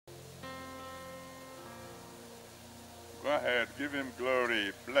Go ahead, give him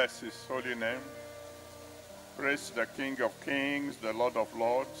glory, bless his holy name. Praise the King of Kings, the Lord of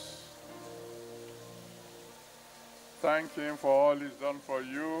Lords. Thank him for all he's done for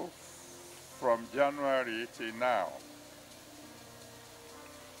you from January till now.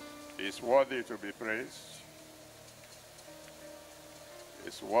 He's worthy to be praised.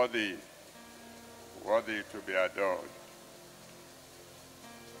 He's worthy to be adored.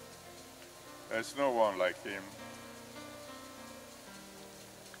 There's no one like him.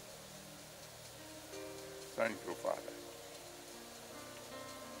 Thank you, Father.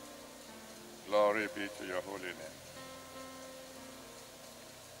 Glory be to your holy name.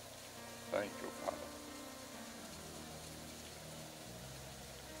 Thank you, Father.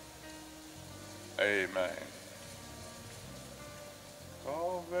 Amen.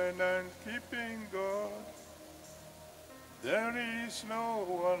 Covenant-keeping God, there is no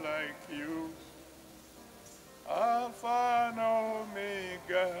one like you. Alpha and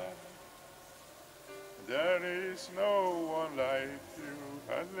Omega, there is no one like you.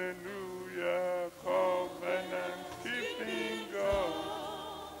 Hallelujah. Covenant-keeping God,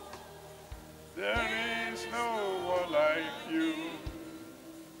 there is no one like you.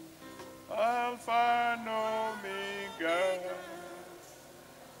 Alpha and Omega,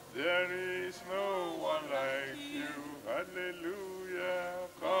 there is no one like you. Hallelujah.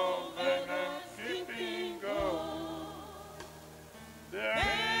 Covenant-keeping God, there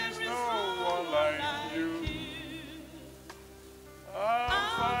is no one like you.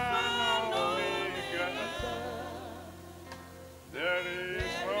 Alpha and Omega, there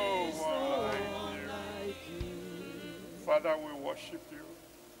is no one like you. Father, we worship you.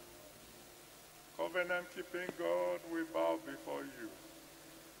 Covenant-keeping God, we bow before you.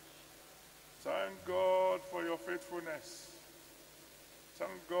 Thank God for your faithfulness.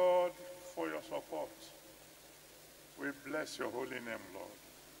 Thank God for your support. We bless your holy name, Lord.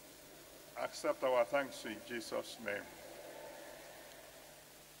 Accept our thanks in Jesus' name.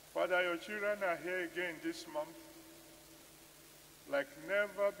 Father, your children are here again this month. Like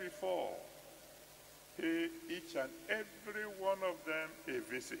never before, pay each and every one of them a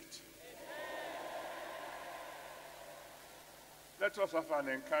visit. Let us have an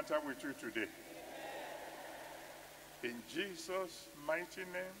encounter with you today. In Jesus' mighty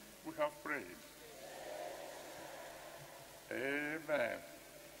name, we have prayed. Amen.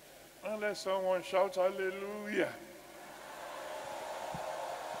 And let someone shout hallelujah.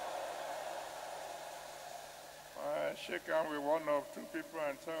 Shake hands with one or two people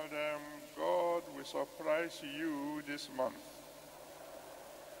and tell them, God will surprise you this month.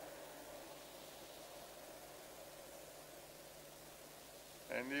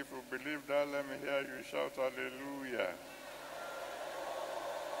 And if you believe that, let me hear you shout hallelujah.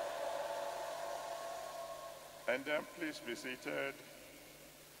 And then please be seated.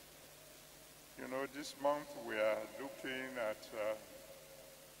 You know, this month we are looking at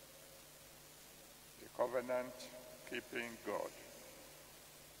the covenant-keeping God.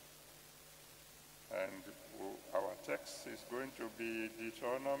 And our text is going to be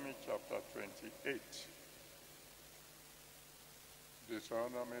Deuteronomy chapter 28.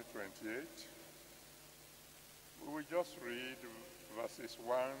 Deuteronomy 28. We will just read verses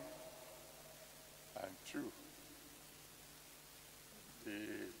 1 and 2. The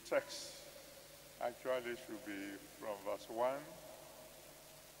text actually should be from verse 1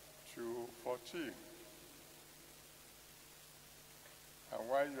 to 14. And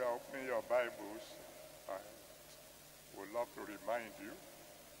while you are opening your Bibles, I would love to remind you,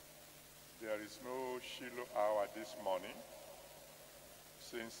 there is no Shiloh hour this morning.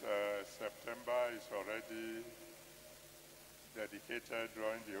 Since September is already dedicated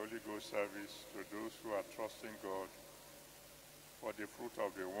during the Holy Ghost service to those who are trusting God for the fruit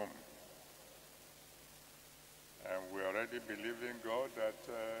of the womb. And we already believe in God that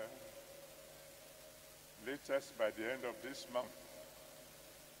latest by the end of this month,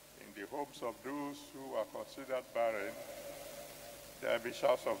 in the homes of those who are considered barren, there will be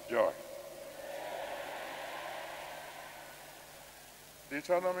shouts of joy.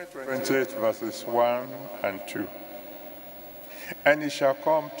 Deuteronomy 28 verses 1 and 2. And it shall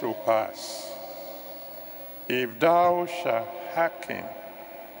come to pass, if thou shalt hearken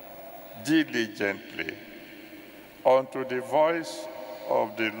diligently unto the voice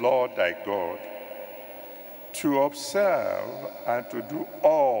of the Lord thy God, to observe and to do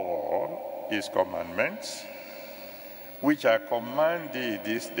all his commandments, which I command thee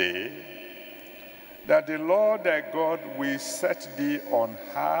this day, that the Lord thy God will set thee on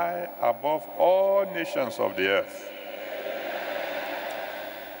high above all nations of the earth.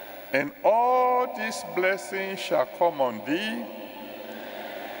 And all these blessings shall come on thee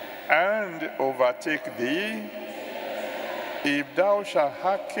and overtake thee, if thou shalt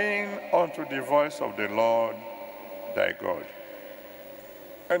hearken unto the voice of the Lord thy God.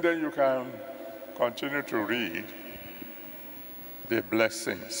 And then you can continue to read the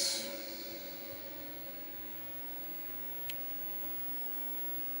blessings.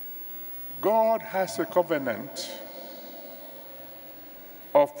 God has a covenant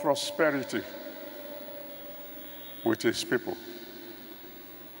of prosperity with his people.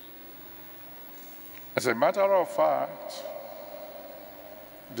 As a matter of fact,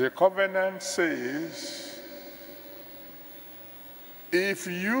 the covenant says, if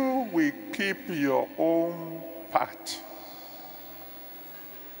you will keep your own part,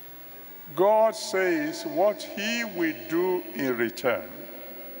 God says what he will do in return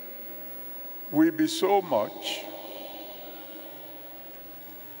will be so much,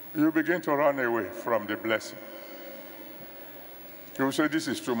 you begin to run away from the blessing. You will say, this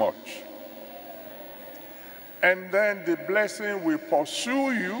is too much. And then the blessing will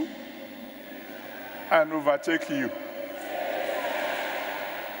pursue you and overtake you.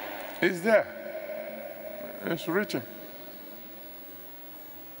 It's there. It's written.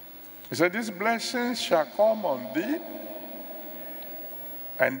 He said, these blessings shall come on thee.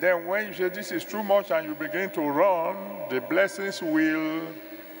 And then when you say this is too much and you begin to run, the blessings will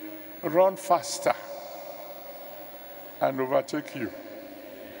run faster and overtake you.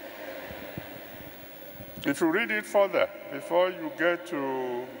 If you read it further, before you get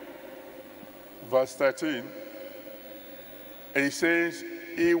to verse 13, it says,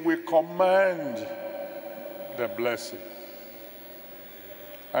 he will command the blessing.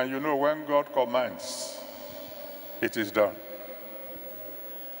 And you know, when God commands, it is done.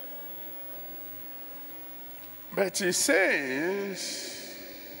 But he says,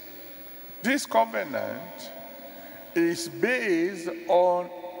 this covenant is based on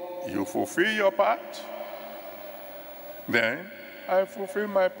you fulfill your part, then I fulfill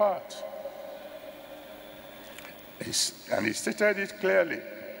my part. And he stated it clearly.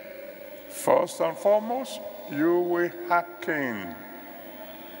 First and foremost, you will hearken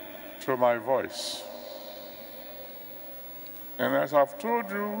to my voice. And as I've told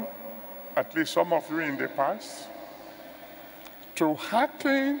you, at least some of you in the past, to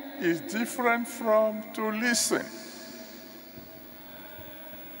hearken is different from to listen.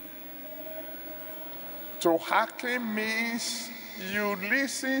 To hearken means you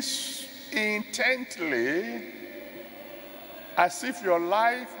listen intently as if your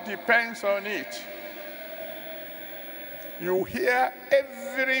life depends on it. You hear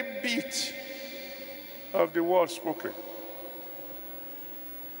every bit of the word spoken.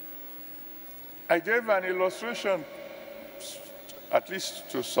 I gave an illustration, at least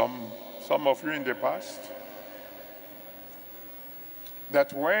to some of you in the past,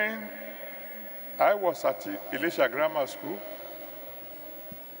 that when I was at Elisha Grammar School,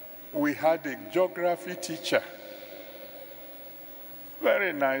 we had a geography teacher,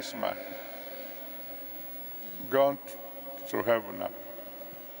 very nice man, gone to heaven now.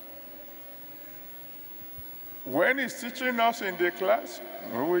 When he's teaching us in the class,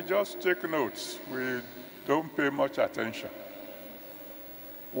 we just take notes. We don't pay much attention.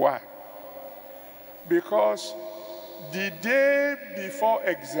 Why? Because the day before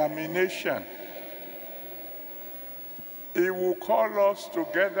examination, he will call us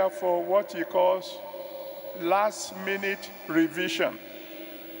together for what he calls last-minute revision.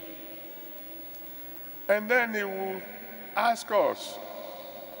 And then he will ask us,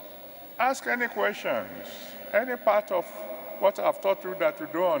 ask any questions, any part of what I've taught you that you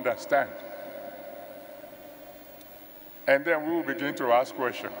don't understand. And then we will begin to ask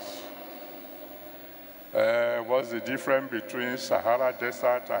questions. What's the difference between Sahara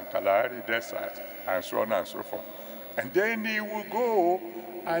Desert and Kalahari Desert, and so on and so forth. And then he will go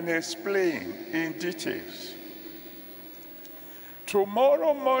and explain in details.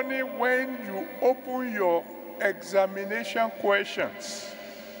 Tomorrow morning, when you open your examination questions,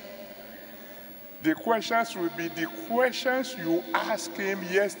 the questions will be the questions you asked him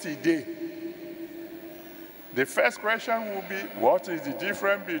yesterday. The first question will be, what is the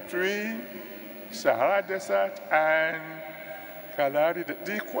difference between Sahara Desert and Kalahari?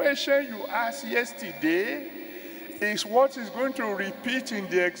 The question you asked yesterday is what is going to repeat in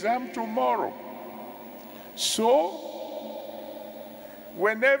the exam tomorrow. So,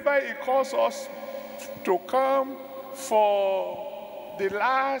 whenever he calls us to come for the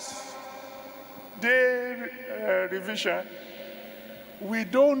last day revision, we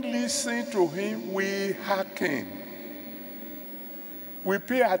don't listen to him, we hearken. We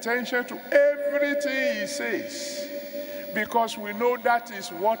pay attention to everything he says because we know that is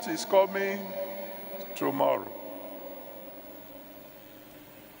what is coming tomorrow.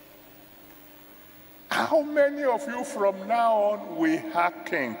 How many of you from now on will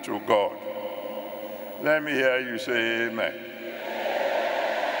hearken to God? Let me hear you say amen.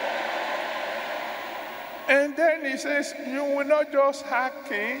 And then he says, you will not just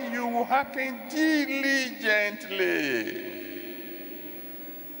hearken, you will hearken diligently.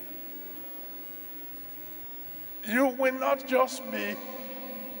 You will not just be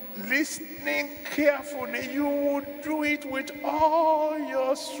listening carefully, you will do it with all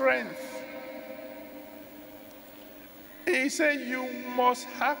your strength. He said, you must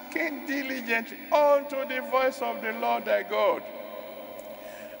hearken diligently unto the voice of the Lord thy God.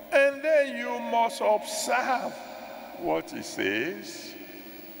 And then you must observe what he says.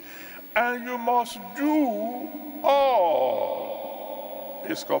 And you must do all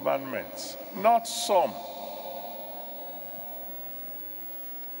his commandments, not some.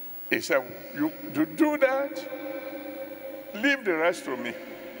 He said, you do that, leave the rest to me.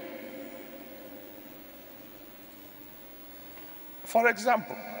 For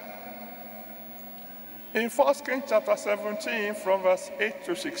example, in 1 Kings chapter 17, from verse 8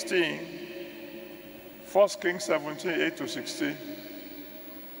 to 16, 1 Kings 17, 8 to 16,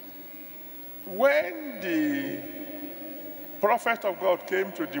 when the prophet of God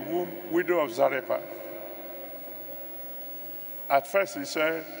came to the widow of Zarephath, at first he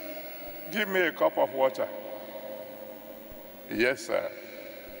said, give me a cup of water. Yes, sir.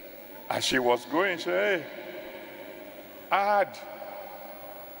 As she was going, she said, hey, add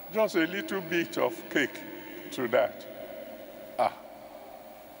just a little bit of cake to that.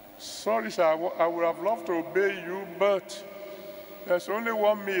 Sorry, sir, I would have loved to obey you, but there's only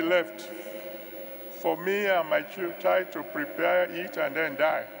one meal left for me and my child to prepare, eat, and then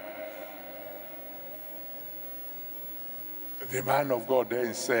die. The man of God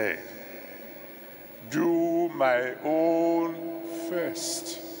then said, do my own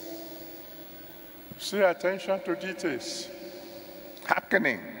first. Pay attention to details.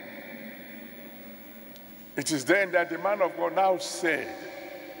 Happening. It is then that the man of God now said,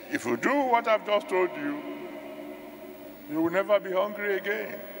 if you do what I've just told you, you will never be hungry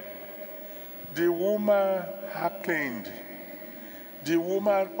again. The woman hearkened. The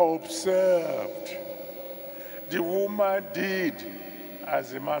woman observed. The woman did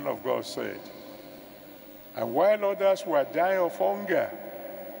as the man of God said. And while others were dying of hunger,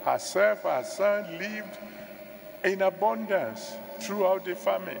 herself, her son lived in abundance throughout the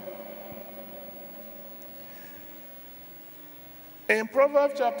famine. In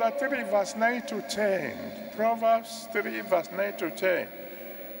Proverbs chapter 3, verse 9 to 10, Proverbs 3, verse 9 to 10,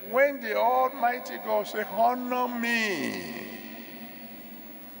 when the Almighty God says, honor me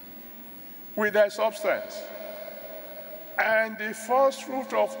with thy substance, and the first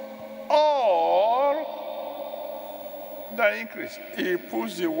fruit of all thy increase, he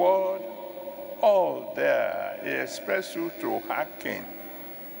puts the word all there. He expects you to hearken.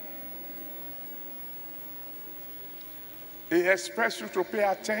 He expects you to pay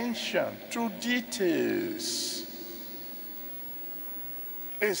attention to details.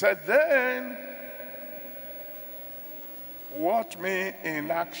 He said, then watch me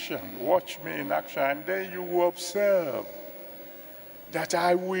in action, and then you will observe that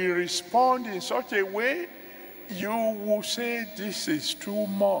I will respond in such a way you will say, this is too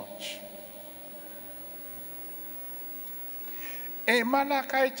much. In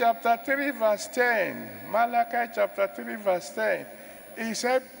Malachi chapter 3, verse 10, Malachi chapter 3, verse 10, he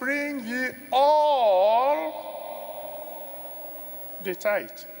said, bring ye all the tithe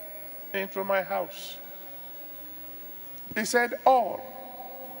into my house. He said all,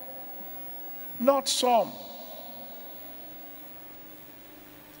 not some.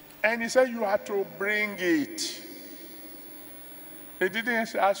 And he said you have to bring it. He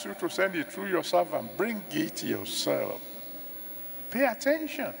didn't ask you to send it through your servant. Bring it yourself. Pay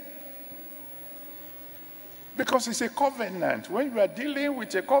attention. Because it's a covenant. When you are dealing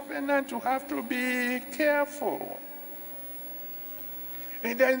with a covenant, you have to be careful.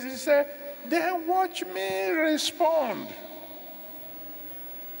 And then he said, then watch me respond.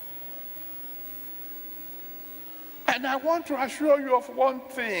 And I want to assure you of one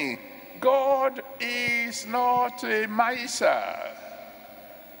thing. God is not a miser.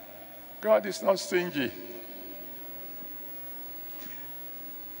 God is not stingy.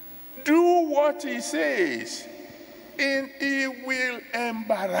 Do what he says, and he will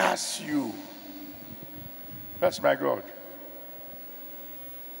embarrass you. That's my God.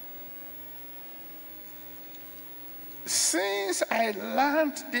 Since I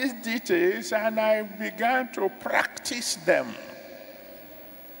learned these details and I began to practice them,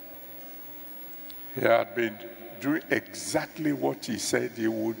 he had been doing exactly what he said he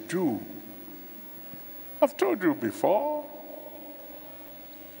would do. I've told you before,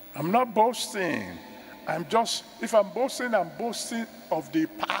 I'm not boasting. If I'm boasting of the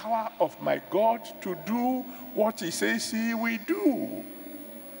power of my God to do what he says he will do.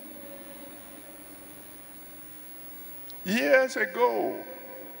 Years ago,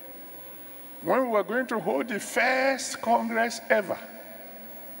 when we were going to hold the first Congress ever,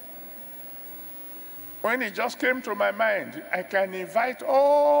 when it just came to my mind, I can invite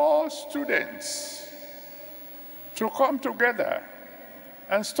all students to come together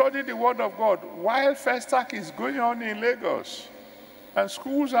and study the Word of God while Festac is going on in Lagos and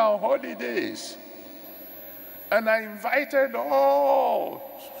schools are on holidays. And I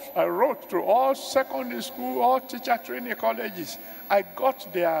wrote to all secondary school, all teacher training colleges. I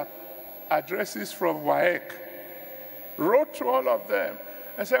got their addresses from WAEC, wrote to all of them,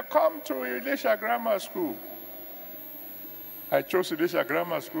 and said, come to Elisha Grammar School. I chose Elisha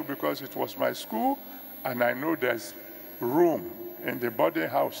Grammar School because it was my school, and I know there's room in the boarding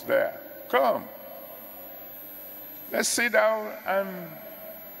house there. Come. Let's sit down and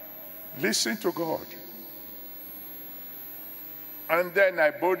listen to God. And then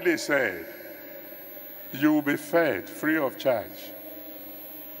I boldly said, you will be fed free of charge.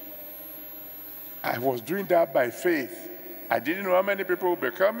 I was doing that by faith. I didn't know how many people would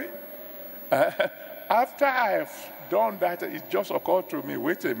be coming. After I've done that, it just occurred to me,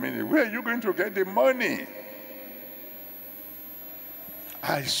 wait a minute, where are you going to get the money?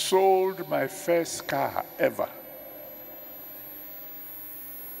 I sold my first car ever.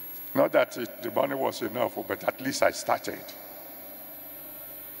 Not that the money was enough, but at least I started.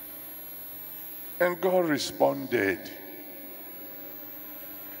 And God responded.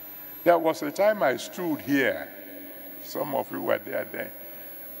 There was a time I stood here. Some of you were there then.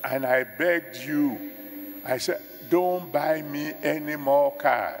 And I begged you. I said, don't buy me any more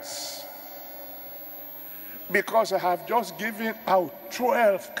cars. Because I have just given out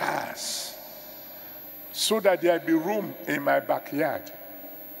 12 cars so that there be room in my backyard.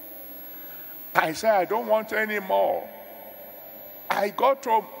 I said, I don't want any more. I got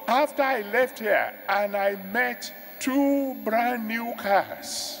home after I left here and I met 2 brand new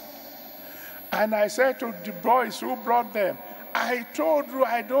cars. And I said to the boys who brought them, I told you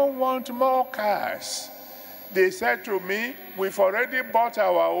I don't want more cars. They said to me, we've already bought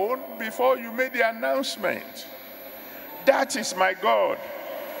our own before you made the announcement. That is my God.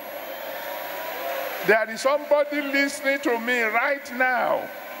 There is somebody listening to me right now.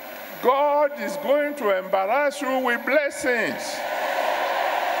 God is going to embarrass you with blessings.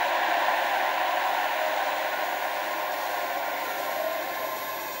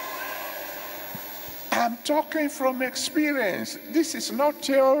 I'm talking from experience. This is not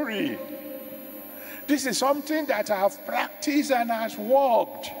theory. This is something that I have practiced and has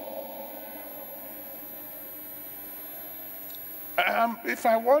worked. If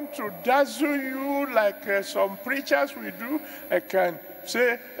I want to dazzle you like some preachers will do, I can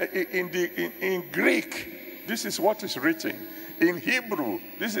say in Greek, this is what is written. In Hebrew,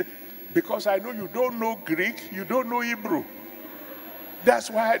 this is because I know you don't know Greek, you don't know Hebrew.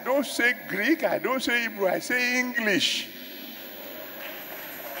 That's why I don't say Greek, I don't say Hebrew, I say English.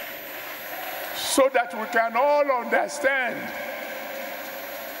 So that we can all understand.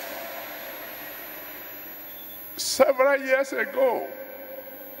 Several years ago,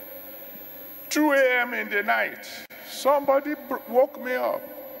 2 a.m. in the night, somebody woke me up,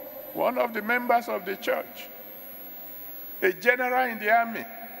 one of the members of the church, a general in the army,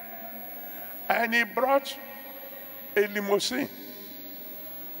 and he brought a limousine,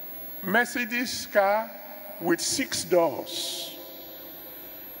 Mercedes car with 6 doors,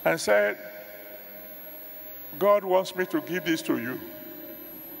 and said, God wants me to give this to you.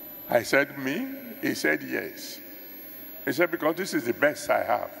 I said, me? He said, yes. He said, because this is the best I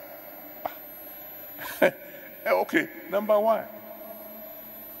have. Okay, number one,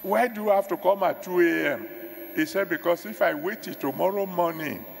 why do you have to come at 2 a.m.? He said, because if I wait till tomorrow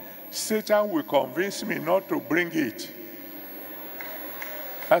morning, Satan will convince me not to bring it.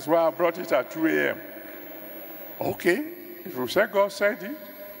 That's why I brought it at 2 a.m. Okay, if you say God said it,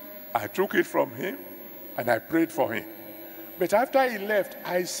 I took it from him and I prayed for him. But after he left,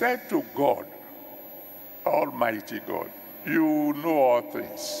 I said to God, Almighty God, you know all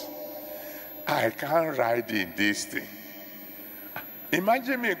things. I can't ride in this thing.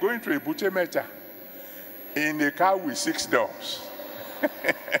 Imagine me going to a Butemeta in a car with 6 doors.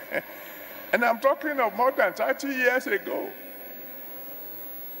 And I'm talking of more than 30 years ago.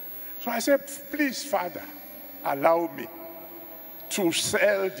 So I said, please, Father, allow me to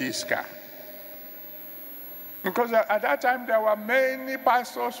sell this car. Because at that time, there were many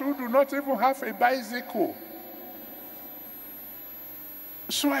pastors who do not even have a bicycle.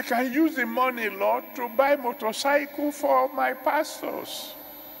 So I can use the money, Lord, to buy motorcycle for my pastors.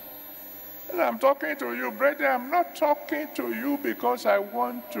 And I'm talking to you, brother. I'm not talking to you because I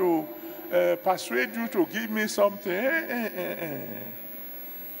want to persuade you to give me something.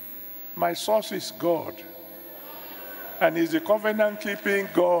 My source is God. And he's a covenant-keeping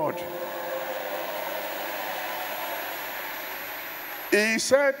God. He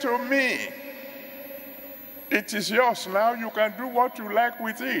said to me, it is yours now. You can do what you like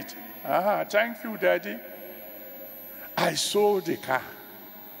with it. Thank you, Daddy. I sold the car.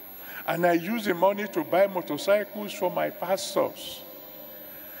 And I used the money to buy motorcycles for my pastors.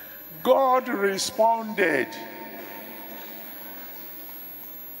 God responded.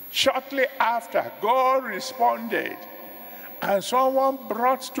 Shortly after, God responded. And someone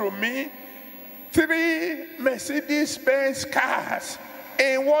brought to me 3 Mercedes-Benz cars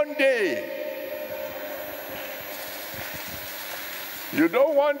in one day. You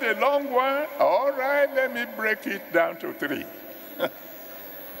don't want a long one? All right, let me break it down to 3.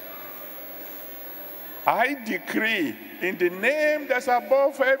 I decree in the name that's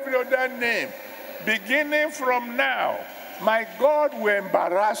above every other name, beginning from now, my God will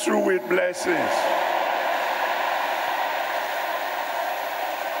embarrass you with blessings.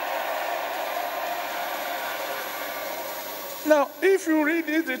 Now, if you read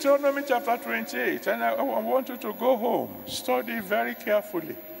this Deuteronomy chapter 28, and I want you to go home, study very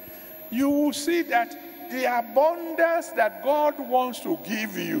carefully, you will see that the abundance that God wants to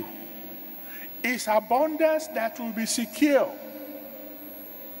give you is abundance that will be secure.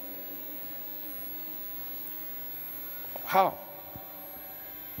 How?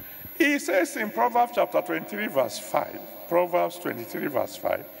 He says in Proverbs chapter 23, verse 5, Proverbs 23, verse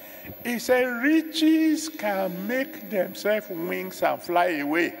 5, he said, riches can make themselves wings and fly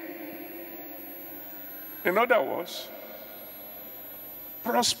away. In other words,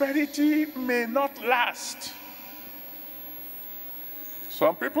 prosperity may not last.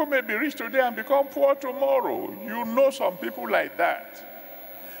 Some people may be rich today and become poor tomorrow. You know some people like that.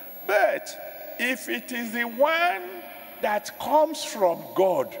 But if it is the one that comes from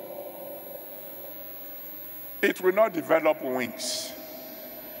God, it will not develop wings.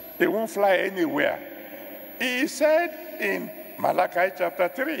 It won't fly anywhere. He said in Malachi chapter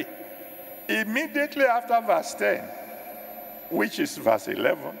 3, immediately after verse 10, which is verse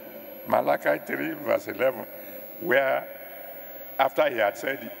 11, Malachi 3, verse 11, where after he had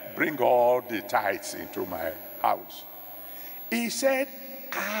said, bring all the tithes into my house, he said,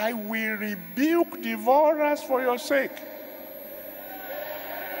 I will rebuke devourers for your sake.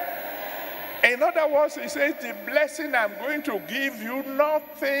 In other words, he says, the blessing I'm going to give you,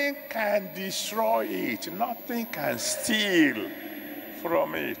 nothing can destroy it. Nothing can steal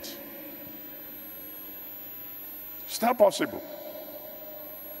from it. It's not possible.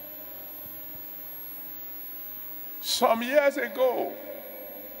 Some years ago,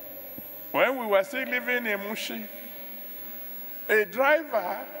 when we were still living in Mushi, a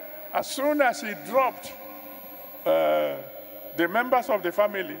driver, as soon as he dropped the members of the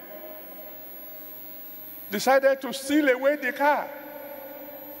family, decided to steal away the car.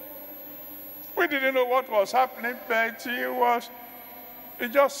 We didn't know what was happening, but he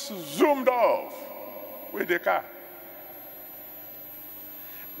just zoomed off with the car.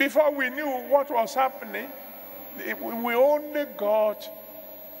 Before we knew what was happening, we only got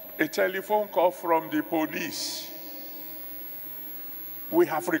a telephone call from the police. We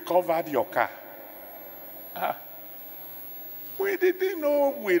have recovered your car. We didn't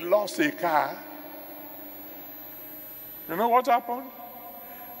know we lost a car. You know what happened?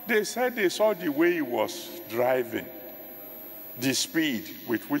 They said they saw the way he was driving, the speed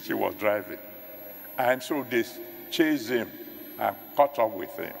with which he was driving. And so they chased him and caught up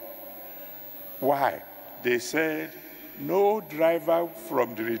with him. Why? They said, no driver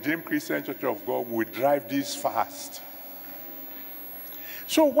from the Redeemed Christian Church of God would drive this fast.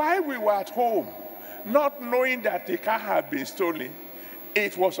 So while we were at home, not knowing that the car had been stolen,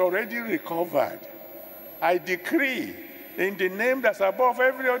 it was already recovered. I decree, in the name that's above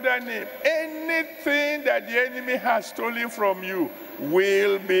every other name, anything that the enemy has stolen from you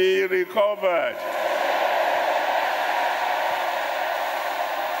will be recovered.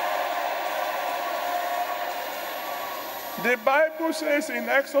 The Bible says in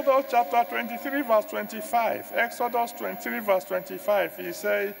Exodus chapter 23, verse 25, Exodus 23, verse 25, he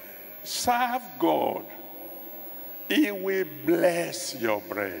says, serve God, he will bless your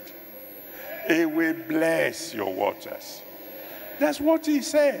bread. He will bless your waters. That's what he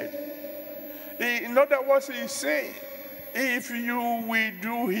said. In other words, he's saying, if you will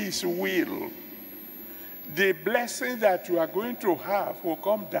do his will, the blessing that you are going to have will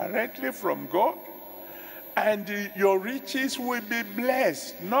come directly from God, and your riches will be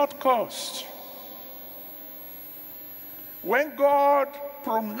blessed, not cursed. When God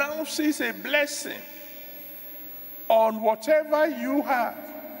pronounces a blessing on whatever you have,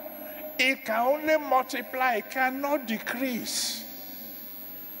 it can only multiply, it cannot decrease.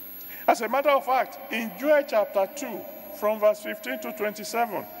 As a matter of fact, in Joel chapter 2, from verse 15 to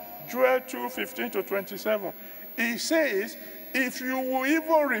 27, Joel 2, 15 to 27, he says, if you will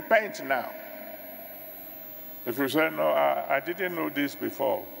even repent now, if you say, no, I didn't know this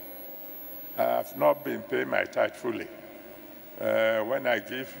before, I have not been paying my tithe fully. When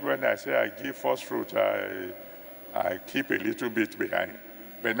I say I give first fruit, I keep a little bit behind.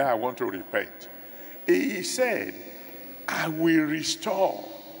 But now I want to repent. He said, I will restore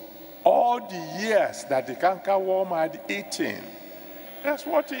all the years that the cankerworm had eaten. That's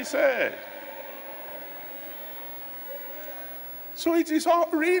what he said. So it is all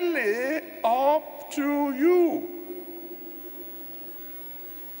really up to you.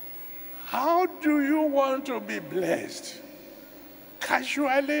 How do you want to be blessed?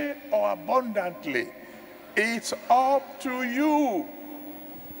 Casually or abundantly? It's up to you.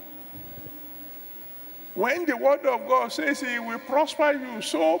 When the word of God says he will prosper you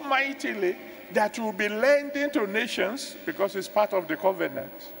so mightily that you will be lending to nations, because it's part of the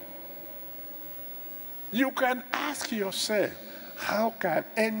covenant, you can ask yourself, how can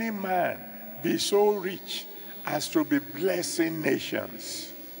any man be so rich as to be blessing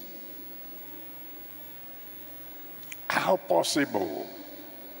nations? How possible?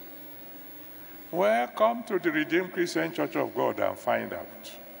 Well, come to the Redeemed Christian Church of God and find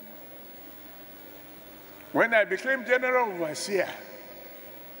out. When I became general overseer,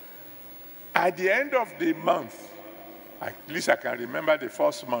 at the end of the month, at least I can remember the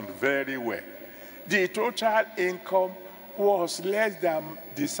first month very well, the total income was less than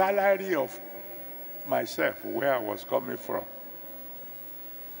the salary of myself, where I was coming from.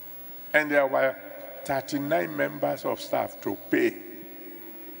 And there were 39 members of staff to pay.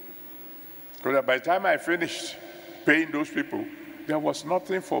 Because by the time I finished paying those people, there was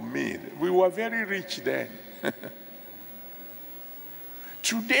nothing for me. We were very rich then.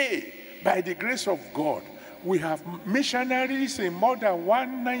 Today, by the grace of God, we have missionaries in more than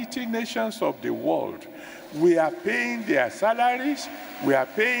 190 nations of the world. We are paying their salaries, we are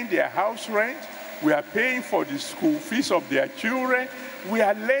paying their house rent, we are paying for the school fees of their children, we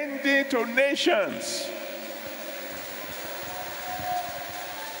are lending to nations.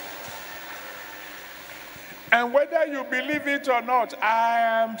 And whether you believe it or not, I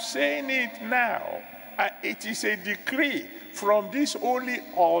am saying it now. It is a decree from this holy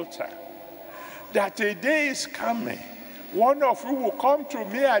altar that a day is coming. One of you will come to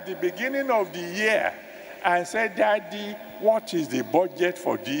me at the beginning of the year and say, Daddy, what is the budget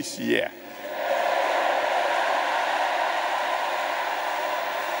for this year?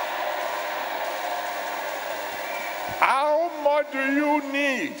 How much do you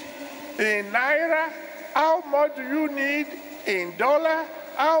need in naira? How much do you need in dollar?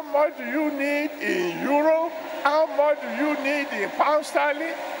 How much do you need in euro? How much do you need in pound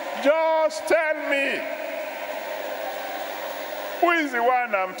sterling? Just tell me. Who is the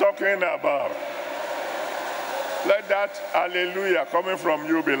one I'm talking about? Let that hallelujah coming from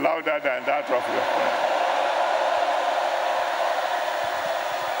you be louder than that of your friend.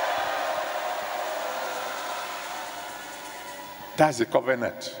 That's the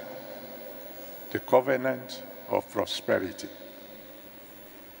covenant. The covenant of prosperity.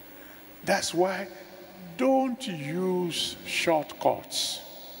 That's why don't use shortcuts.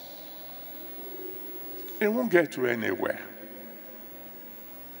 It won't get you anywhere.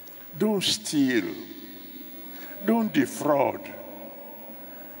 Don't steal. Don't defraud.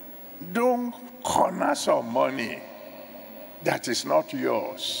 Don't corner some money that is not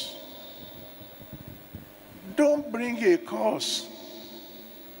yours. Don't bring a curse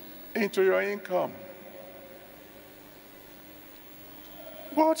into your income.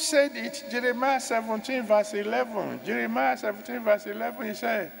 God said it, Jeremiah 17 verse 11. Jeremiah 17 verse 11, he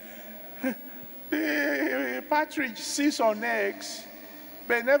said, the partridge sits on eggs,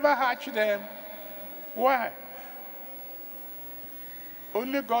 but never hatch them. Why?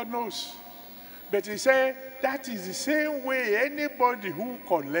 Only God knows. But he said, that is the same way anybody who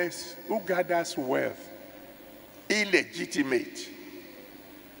collects, who gathers wealth, illegitimate,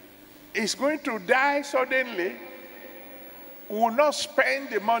 is going to die suddenly, will not spend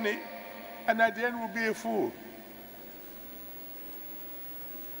the money, and at the end will be a fool.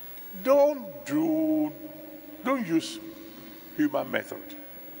 Don't use human method.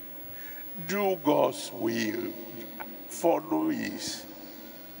 Do God's will. Follow his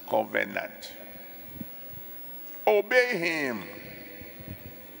covenant. Obey him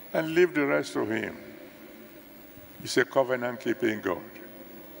and leave the rest to him. He's a covenant-keeping God.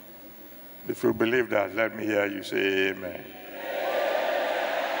 If you believe that, let me hear you say amen.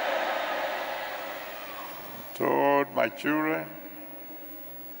 I told my children,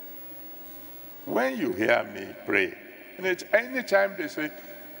 when you hear me pray, and it's anytime they say,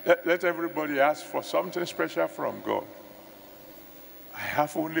 let everybody ask for something special from God, I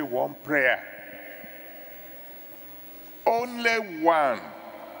have only one prayer. Only one.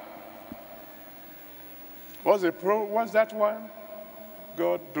 What's that one?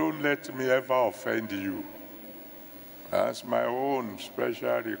 God, don't let me ever offend you. That's my own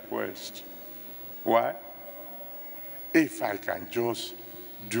special request. Why? If I can just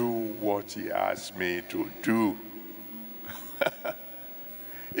do what he asked me to do.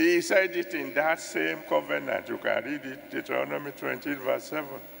 He said it in that same covenant. You can read it, Deuteronomy 20, verse 7.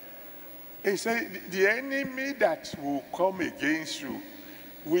 He said, the enemy that will come against you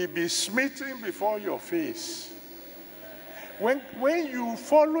will be smitten before your face. When you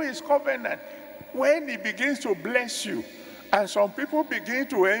follow his covenant, when he begins to bless you, and some people begin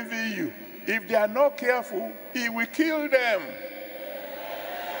to envy you, if they are not careful, he will kill them.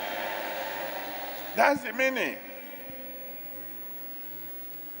 That's the meaning.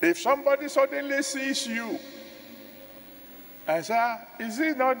 If somebody suddenly sees you and says, is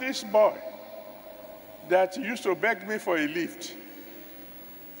it not this boy that used to beg me for a lift,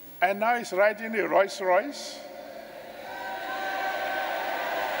 and now he's riding a Rolls Royce?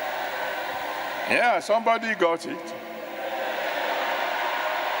 Yeah, somebody got it.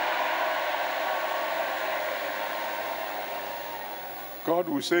 God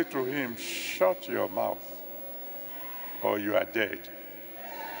will say to him, shut your mouth, or you are dead.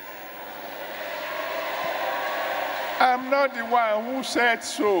 I'm not the one who said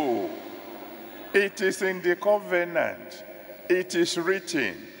so. It is in the covenant. It is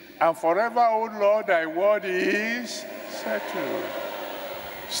written. And forever, O Lord, thy word is settled.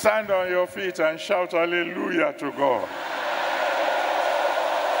 Stand on your feet and shout hallelujah to God.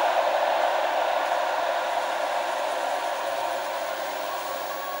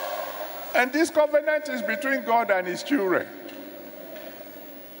 And this covenant is between God and his children.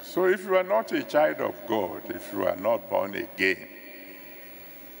 So if you are not a child of God, if you are not born again,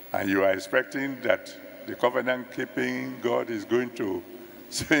 and you are expecting that the covenant-keeping God is going to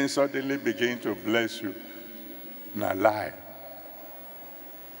suddenly begin to bless you, not lie.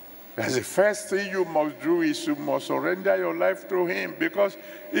 That's the first thing you must do, is you must surrender your life to him, because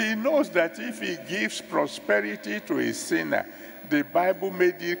he knows that if he gives prosperity to a sinner, the Bible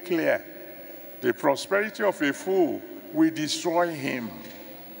made it clear, the prosperity of a fool will destroy him.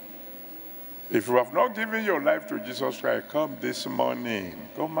 If you have not given your life to Jesus Christ, come this morning.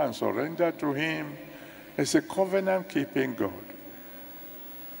 Come and surrender to him. It's a covenant-keeping God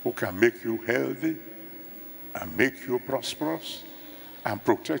who can make you healthy and make you prosperous and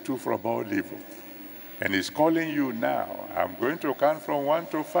protect you from all evil. And he's calling you now. I'm going to count from 1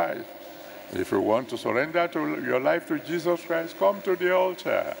 to 5. If you want to surrender to your life to Jesus Christ, come to the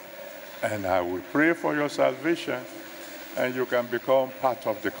altar, and I will pray for your salvation, and you can become part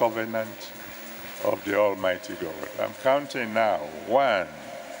of the covenant of the Almighty God. I'm counting now. 1,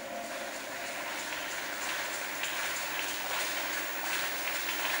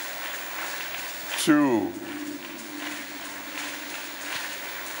 2,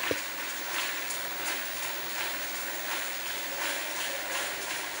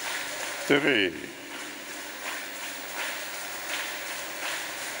 3, 4.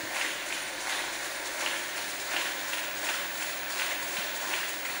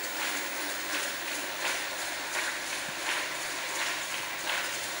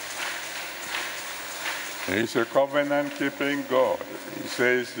 He's a covenant-keeping God. He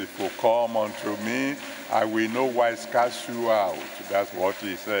says, if you come unto me, I will no wise cast you out. That's what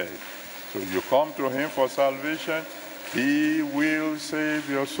he says. So you come to him for salvation, he will save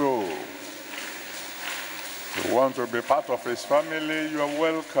your soul. If you want to be part of his family, you are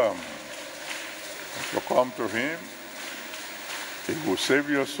welcome. If you come to him, he will save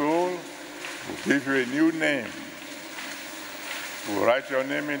your soul, will give you a new name, will write your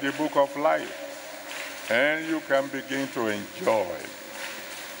name in the book of life, and you can begin to enjoy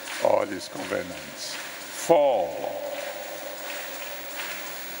all his covenants. 4.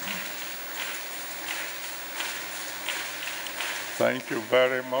 Thank you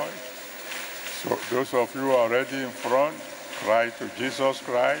very much. So those of you already in front, cry to Jesus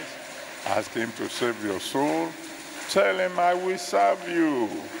Christ. Ask him to save your soul. Tell him, I will serve you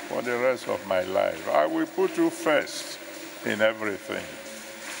for the rest of my life. I will put you first in everything.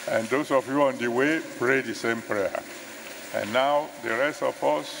 And those of you on the way, pray the same prayer. And now, the rest of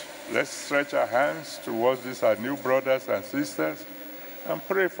us, let's stretch our hands towards these our new brothers and sisters and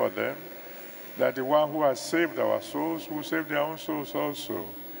pray for them, that the one who has saved our souls will save their own souls also.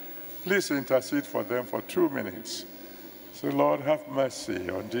 Please intercede for them for 2 minutes. Say, Lord, have mercy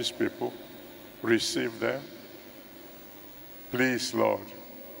on these people. Receive them. Please, Lord,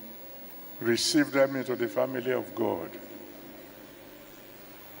 receive them into the family of God.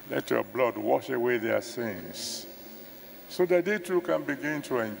 Let your blood wash away their sins, so that they too can begin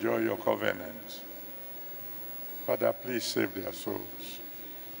to enjoy your covenant. Father, please save their souls.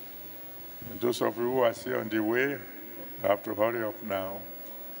 And those of you who are still on the way, I have to hurry up now,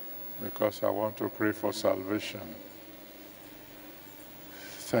 because I want to pray for salvation.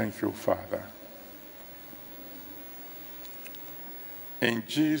 Thank you, Father. In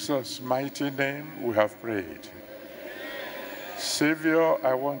Jesus' mighty name, we have prayed. Savior,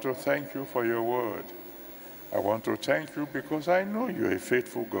 I want to thank you for your word. I want to thank you because I know you're a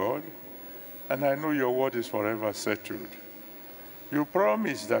faithful God, and I know your word is forever settled. You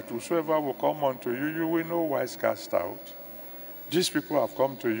promise that whosoever will come unto you, you will no wise cast out. These people have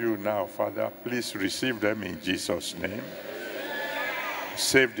come to you now, Father. Please receive them in Jesus' name.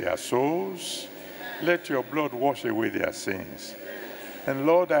 Save their souls. Let your blood wash away their sins. And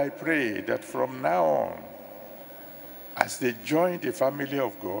Lord, I pray that from now on, as they join the family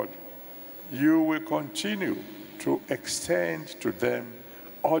of God, you will continue to extend to them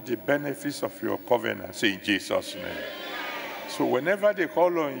all the benefits of your covenants in Jesus' name. So whenever they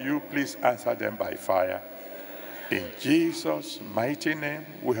call on you, please answer them by fire. In Jesus' mighty name,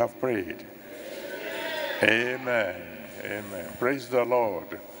 we have prayed. Amen. Amen. Praise the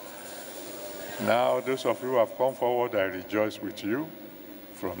Lord. Now, those of you who have come forward, I rejoice with you.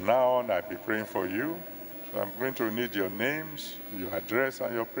 From now on, I'll be praying for you. So I'm going to need your names, your address,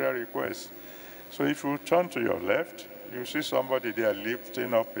 and your prayer requests. So if you turn to your left, you see somebody there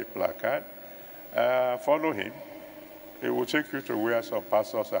lifting up a placard. Follow him. It will take you to where some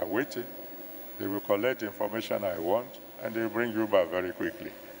pastors are waiting. They will collect the information I want, and they will bring you back very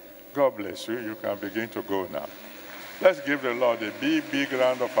quickly. God bless you. You can begin to go now. Let's give the Lord a big, big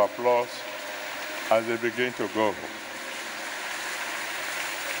round of applause as they begin to go.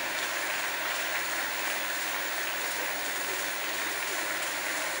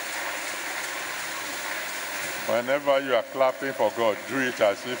 Whenever you are clapping for God, do it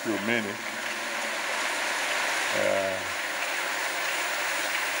as if you mean it.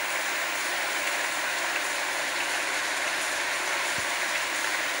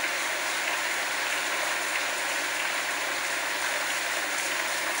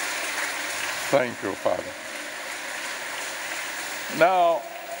 Thank you, Father. Now,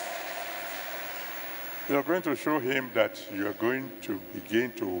 you're going to show him that you're going to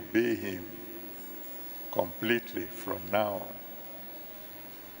begin to obey him completely from now on.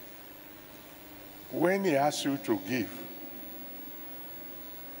 When he asks you to give,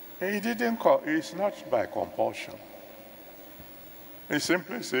 he didn't call, it's not by compulsion. He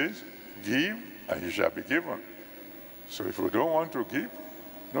simply says, give and you shall be given. So if you don't want to give,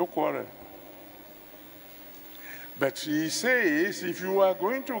 no quarrel. But he says, if you are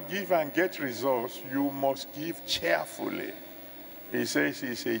going to give and get results, you must give cheerfully. He says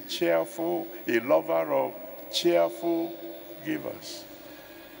he's a lover of cheerful givers.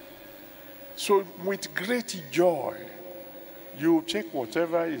 So with great joy, you take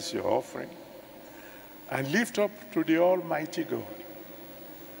whatever is your offering and lift up to the Almighty God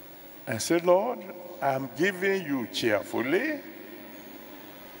and say, Lord, I'm giving you cheerfully.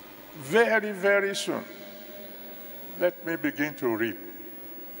 Very, very soon, let me begin to reap.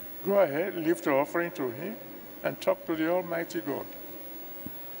 Go ahead, lift your offering to him and talk to the Almighty God.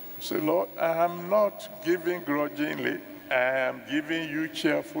 Say, Lord, I am not giving grudgingly. I am giving you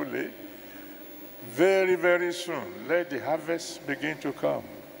cheerfully. Very, very soon, let the harvest begin to come.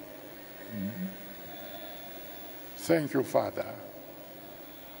 Thank you, Father.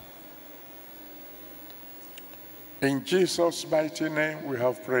 In Jesus' mighty name, we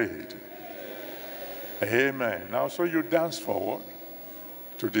have prayed. Amen. Now, so you dance forward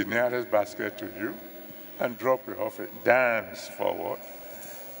to the nearest basket to you and drop your offering. Dance forward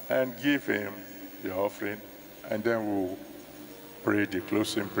and give him your offering, and then we'll pray the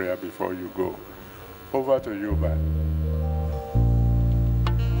closing prayer before you go. Over to you, man.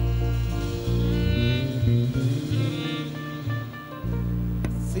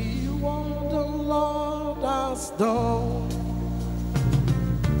 has done.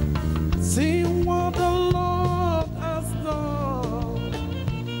 See what the Lord has done.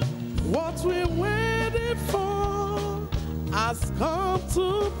 What we waited for has come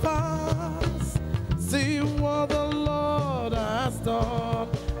to pass. See what the Lord has done.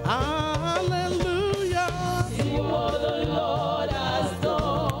 Hallelujah. See what the Lord has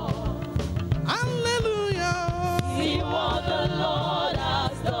done. Hallelujah. See what the Lord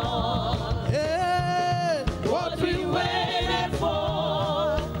has done. Hey, What we waited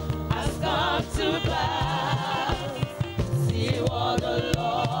for has come to pass. See what the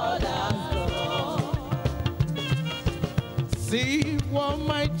Lord has done. see what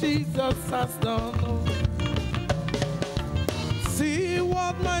my Jesus has done. See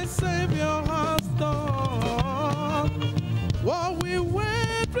what my Savior has done. What we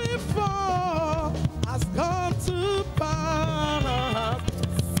waited for has come to pass.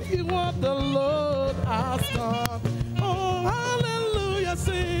 See what the Lord has done. Oh, hallelujah.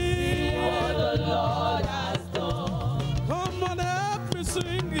 See What the Lord has done. Come on, help me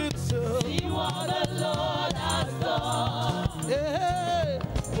sing it too. See what the Lord has done. Yeah.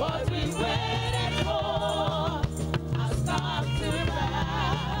 What we waited for has come to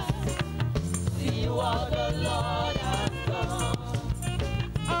pass. See what the Lord has done.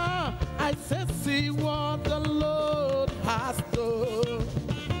 I said, see what the Lord has done.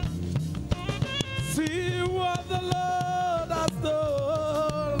 See what the Lord has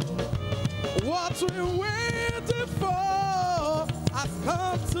done. What we waited for has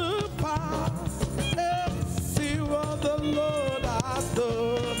come to pass. Hey, see what the Lord has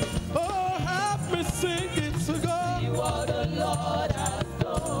done. Oh, help me sing it to God. See what the Lord has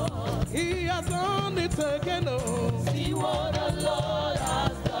done. He has done it again. Oh, See what the Lord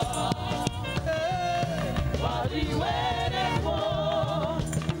has done. hey. What we waited for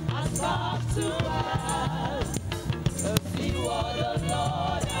has come to pass. See what the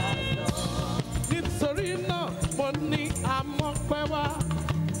Lord has done. Nítorí náà mo ní àmọ̀pẹ́ wá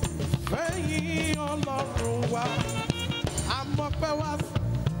fẹ́yìn Ọlọ́run wa. Àmọ̀pẹ́ wá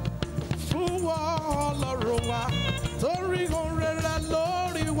fún wa Ọlọ́run wa. Torí oore rẹ̀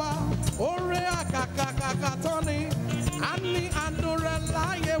lórí wa. Oore àkàkàkàkà tán ni. A ní àánú rẹ̀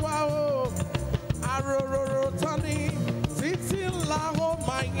láyé wa o. Àròròrò tán ni. Títí la ó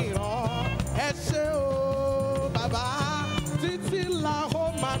máa yìn ọ́. Ẹ ṣé o bàbá. Títí la ó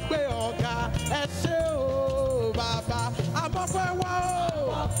máa gbé ọ̀gá. Ẹ ṣé o bàbá. Àmọ̀pẹ́ wá o.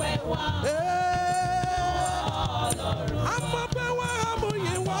 Ọpẹ́ wa Ọlọ́run. Àmọ̀pẹ́ wá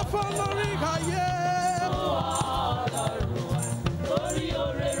amòye wá fọlọ́rí ayé. Ọlọ́run wa, lórí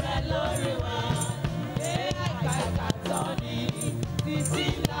oore rẹ̀ lórí wa. Ṣé àìkàkà tán ni títí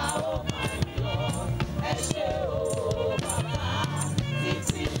la ó máa yọ̀? Ẹ ṣé o bàbá,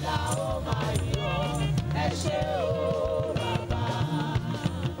 títí la ó máa yọ̀. Ẹ ṣé o bàbá.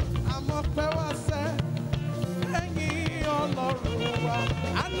 Àmọ̀pẹ́ wá sẹ́ ẹ̀yìn Ọlọ́run wa.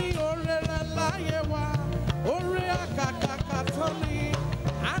 A ní oore rẹ̀ láyé wa. Oore àkàkàkà tán ni.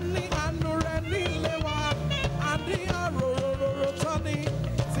 A ní àánú rẹ̀ nílé wa. A ní àròròrò tán ni.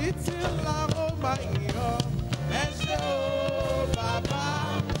 Títí la ó máa yìn ọ́. Ẹ ṣé o bàbá.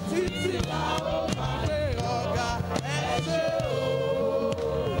 Títí la ó máa gbé ọ̀gá. Ẹ ṣé o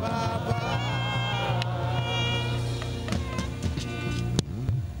bàbá.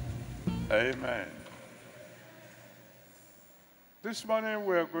 Amen. This morning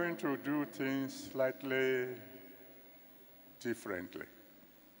we are going to do things slightly differently.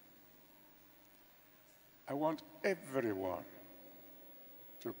 I want everyone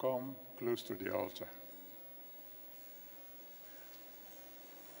to come close to the altar.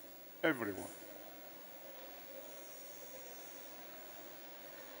 Everyone.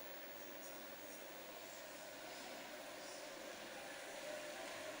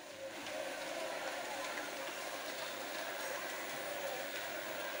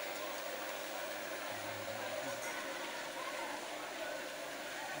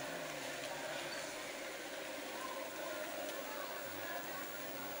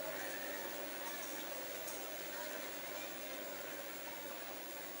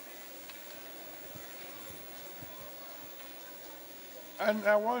 And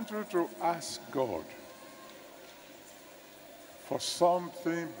I want you to ask God for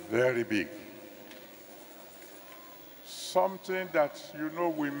something very big. Something that you know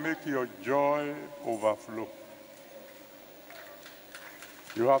will make your joy overflow.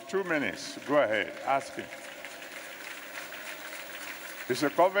 You have 2 minutes. Go ahead, ask him. He's a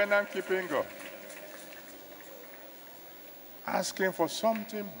covenant-keeping God. Ask him for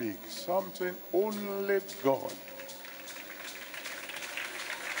something big, something only God.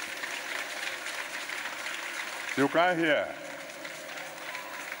 You can't hear.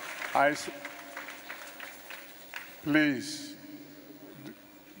 Please,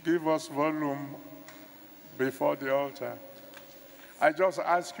 give us volume before the altar. I just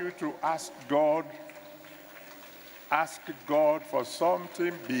ask you to ask God for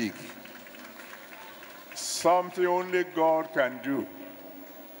something big, something only God can do.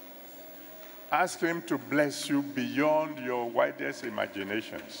 Ask him to bless you beyond your widest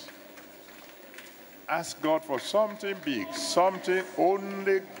imaginations. Ask God for something big, something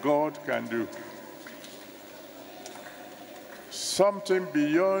only God can do. Something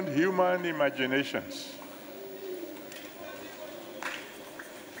beyond human imaginations.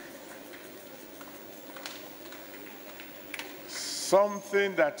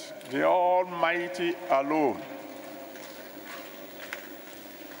 Something that the Almighty alone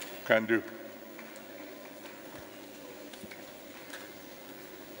can do.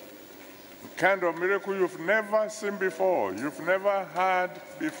 The kind of miracle you've never seen before, you've never heard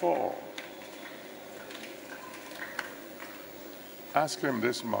before. Ask him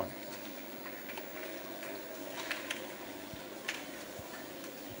this morning.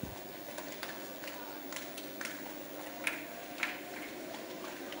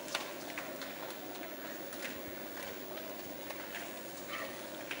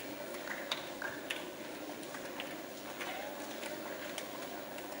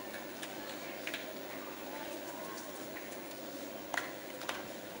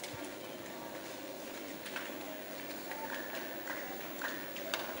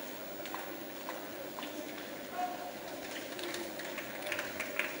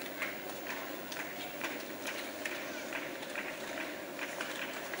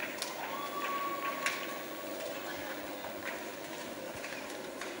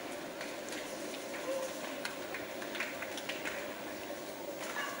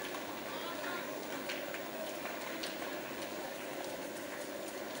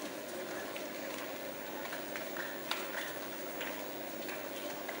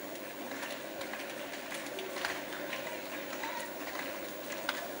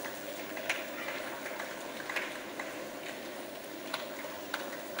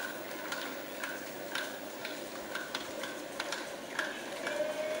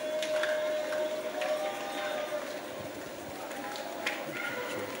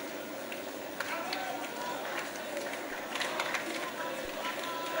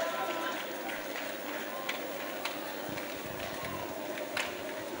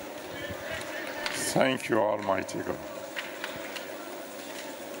 Thank you, Almighty God.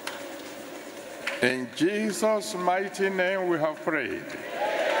 In Jesus' mighty name we have prayed.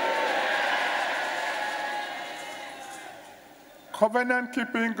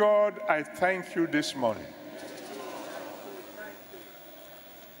 Covenant-keeping God, I thank you this morning.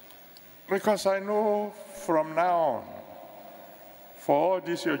 Because I know from now on, for all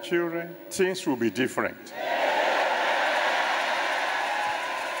these your children, things will be different.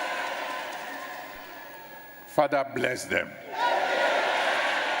 Father, bless them.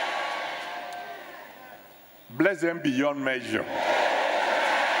 Bless them beyond measure.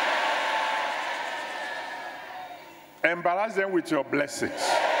 Embarrass them with your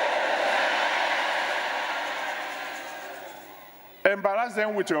blessings. Embarrass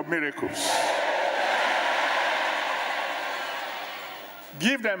them with your miracles.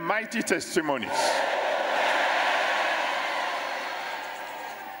 Give them mighty testimonies.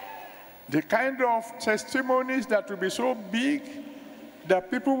 The kind of testimonies that will be so big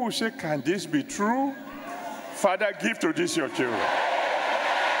that people will say, can this be true? Father, give to this your children.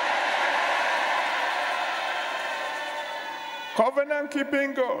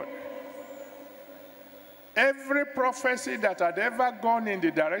 Covenant-keeping God. Every prophecy that had ever gone in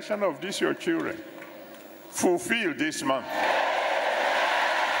the direction of this your children, fulfill this month.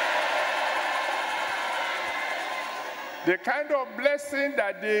 The kind of blessing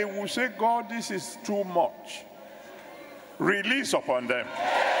that they will say, God, this is too much. Release upon them.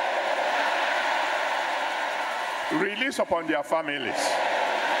 Release upon their families.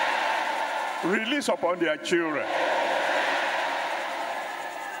 Release upon their children.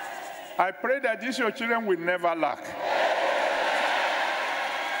 I pray that these your children will never lack.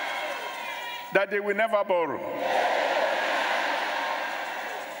 That they will never borrow.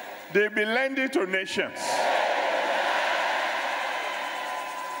 They'll be lending to nations.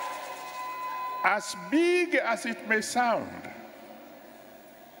 As big as it may sound,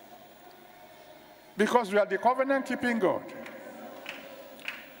 because we are the covenant-keeping God,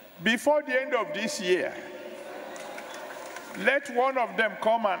 before the end of this year, let one of them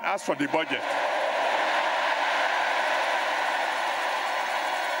come and ask for the budget.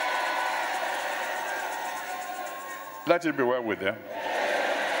 Let it be well with them.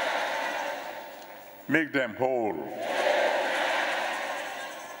 Make them whole.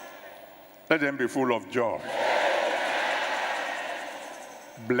 Let them be full of joy.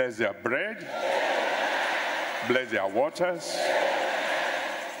 Bless their bread. Bless their waters.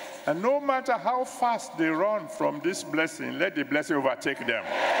 And no matter how fast they run from this blessing, let the blessing overtake them.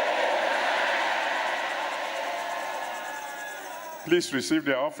 Please receive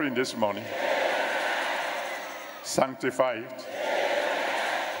their offering this morning. Sanctify it.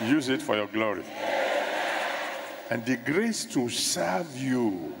 Use it for your glory. And the grace to serve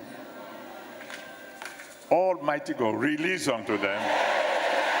you, Almighty God, release unto them.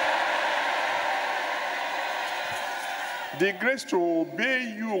 The grace to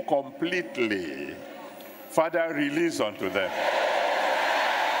obey you completely, Father, release unto them.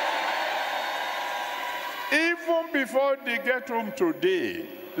 Even before they get home today,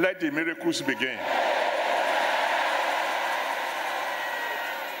 let the miracles begin.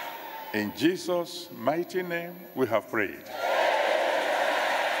 In Jesus' mighty name, we have prayed.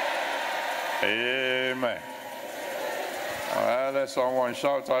 Amen. Well, let someone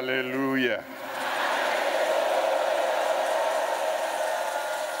shout hallelujah.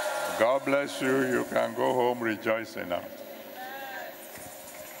 God bless you. You can go home rejoicing now.